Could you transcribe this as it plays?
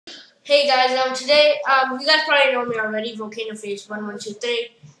Hey guys, today, you guys probably know me already, Volcano Face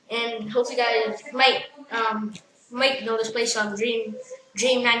 1123, and hopefully you guys might know this place on Dream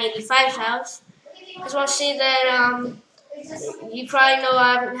 985's house. I just want to say that, you probably know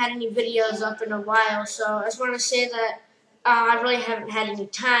I haven't had any videos up in a while, so I just want to say that, I really haven't had any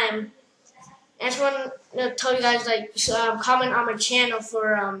time. I just want to tell you guys, comment on my channel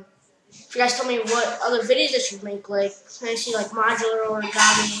for you guys tell me what other videos I should make, like, I see, like, modular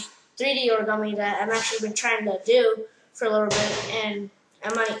origami, 3D origami that I've actually been trying to do for a little bit, and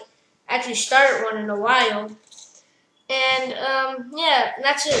I might actually start one in a while. And, yeah, and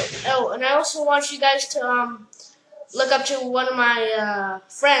that's it. Oh, and I also want you guys to, look up to one of my,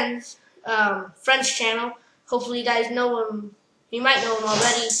 friends' channel. Hopefully you guys know him. You might know him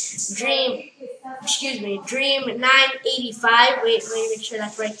already. Dream 985. Wait, let me make sure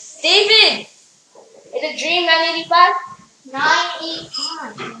that's right. David! Is it Dream 985?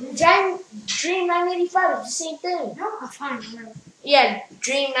 985. Dream 985 is the same thing. No, I'm fine. Yeah,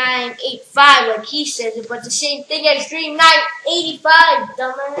 Dream 985, like he says it, but the same thing as Dream 985,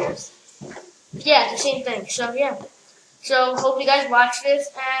 dumbass. Yeah, it's the same thing. So, yeah. So, hope you guys watch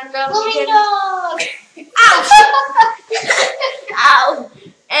this, and, Dog! Ow!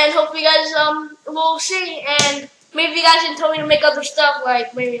 And hope you guys, will see, and maybe you guys can tell me to make other stuff,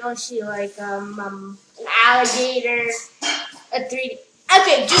 like, maybe, let's see, like, an alligator, a 3D,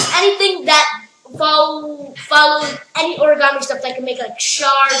 okay, just anything that follows any origami stuff that can make, like,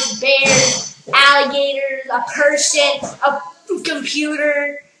 sharks, bears, alligators, a person, a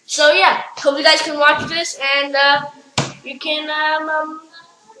computer. So, yeah, hope you guys can watch this, and, you can,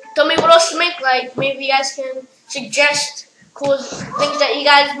 tell me what else to make, like, maybe you guys can suggest cool things that you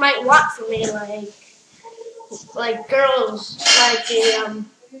guys might want from me, like girls, like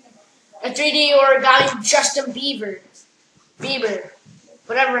a 3D origami Justin Bieber,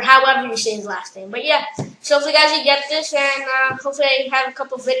 whatever, however you say his last name. But yeah, so hopefully you guys can get this, and hopefully I have a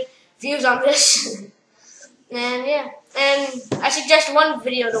couple views on this. And yeah, and I suggest one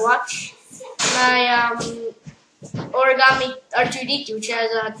video to watch, my Origami R2D2, which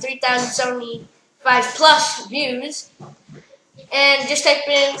has 3,075 plus views. And just type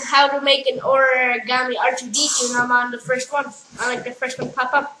in how to make an origami R2D2, and I'm on the first one. I like the first one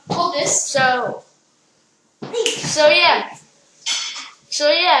pop up. Hold this. So yeah.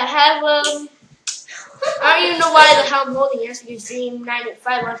 Have I don't even know how I'm holding it. It has to be Dream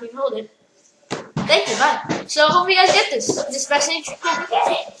 985 once we hold it. Thank you, bye. So hope you guys get this message.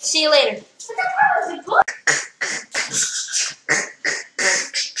 See you later. But that was good.